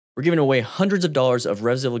We're giving away hundreds of dollars of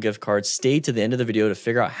RevZilla gift cards. Stay to the end of the video to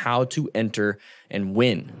figure out how to enter and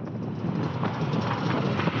win.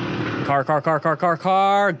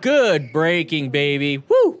 Car. Good braking, baby.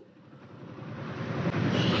 Woo!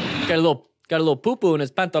 Got a little poo-poo in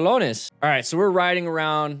his pantalones. All right, so we're riding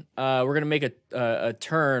around. We're gonna make a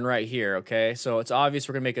turn right here, okay? So it's obvious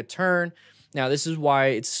we're gonna make a turn. Now, this is why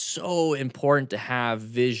it's so important to have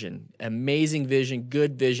vision, amazing vision,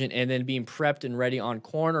 good vision, and then being prepped and ready on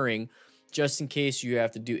cornering just in case you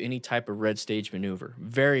have to do any type of red stage maneuver.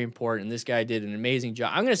 Very important, and this guy did an amazing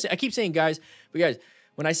job. I keep saying guys, but guys,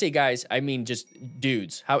 when I say guys, I mean just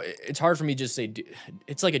dudes. It's hard for me to just say,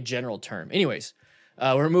 it's like a general term. Anyways,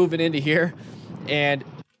 we're moving into here, and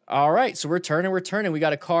all right, so we're turning. We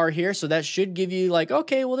got a car here, so that should give you like,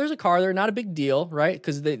 okay, well, there's a car there, not a big deal, right?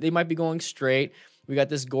 Because they might be going straight. We got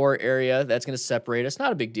this gore area that's going to separate us.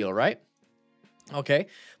 Not a big deal, right? Okay,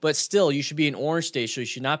 but still, you should be in orange state, so you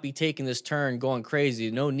should not be taking this turn going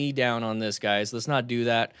crazy. No knee down on this, guys. Let's not do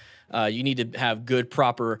that. You need to have good,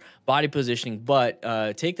 proper body positioning, but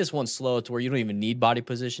take this one slow to where you don't even need body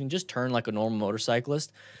positioning. Just turn like a normal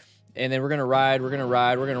motorcyclist, and then we're going to ride, and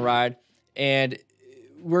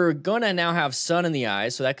we're going to now have sun in the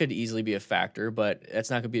eyes, so that could easily be a factor, but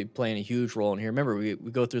that's not going to be playing a huge role in here. Remember, we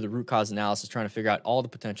go through the root cause analysis trying to figure out all the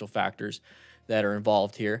potential factors that are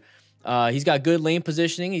involved here. He's got good lane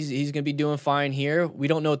positioning. He's going to be doing fine here. We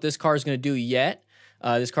don't know what this car is going to do yet.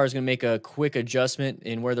 This car is going to make a quick adjustment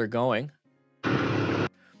in where they're going.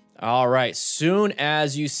 All right, soon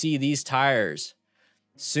as you see these tires,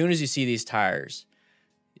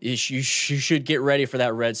 you should get ready for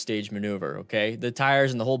that red stage maneuver, okay? The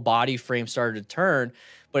tires and the whole body frame started to turn,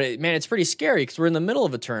 but man, it's pretty scary because we're in the middle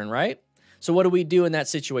of a turn, right? So what do we do in that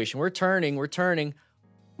situation? We're turning,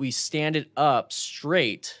 we stand it up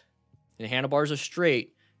straight, and the handlebars are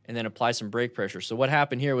straight, and then apply some brake pressure. So what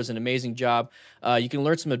happened here was an amazing job. You can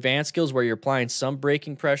learn some advanced skills where you're applying some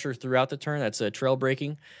braking pressure throughout the turn. That's trail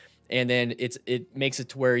braking. And then it makes it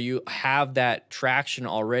to where you have that traction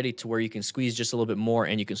already to where you can squeeze just a little bit more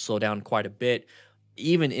and you can slow down quite a bit.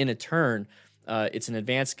 Even in a turn, it's an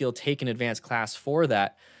advanced skill. Take an advanced class for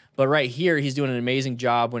that. But right here, he's doing an amazing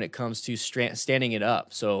job when it comes to standing it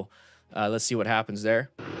up. So let's see what happens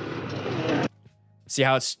there. See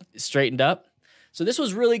how it's straightened up? So this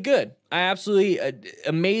was really good. Absolutely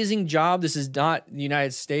amazing job. This is not the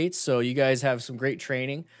United States, so you guys have some great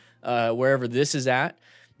training wherever this is at.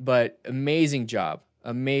 But amazing job.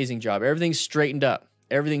 Everything's straightened up.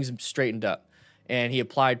 And he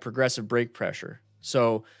applied progressive brake pressure.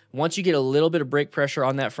 So once you get a little bit of brake pressure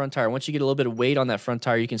on that front tire, once you get a little bit of weight on that front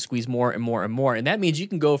tire, you can squeeze more and more and more. And that means you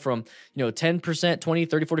can go from, 10%, 20,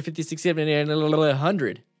 30, 40, 50, 60, 70, and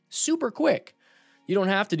 100 super quick. You don't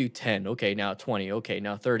have to do 10. Okay, now 20. Okay,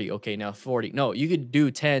 now 30. Okay, now 40. No, you could do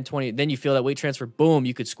 10, 20. Then you feel that weight transfer. Boom,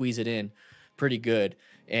 you could squeeze it in pretty good,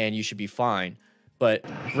 and you should be fine. But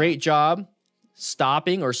great job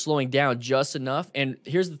stopping or slowing down just enough. And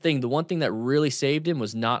here's the thing. The one thing that really saved him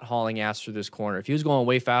was not hauling ass through this corner. If he was going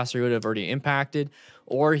way faster, he would have already impacted,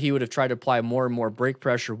 or he would have tried to apply more and more brake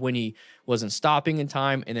pressure when he wasn't stopping in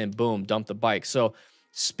time, and then boom, dump the bike. So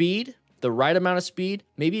speed, the right amount of speed,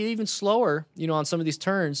 maybe even slower, on some of these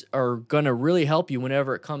turns are going to really help you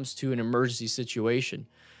whenever it comes to an emergency situation.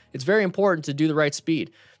 It's very important to do the right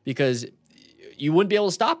speed because you wouldn't be able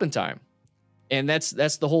to stop in time. And that's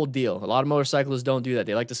the whole deal. A lot of motorcyclists don't do that.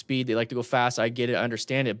 They like to speed. They like to go fast. I get it. I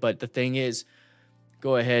understand it. But the thing is,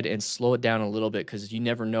 go ahead and slow it down a little bit because you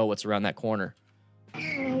never know what's around that corner. If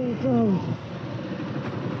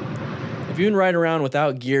you can ride around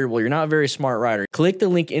without gear, well, you're not a very smart rider. Click the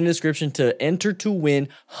link in the description to enter to win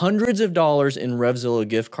hundreds of dollars in RevZilla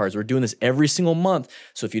gift cards. We're doing this every single month.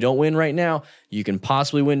 So if you don't win right now, you can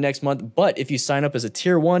possibly win next month. But if you sign up as a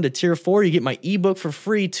tier 1 to tier 4, you get my ebook for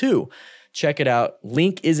free too. Check it out.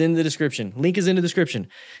 Link is in the description. Click,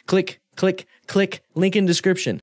 link in description.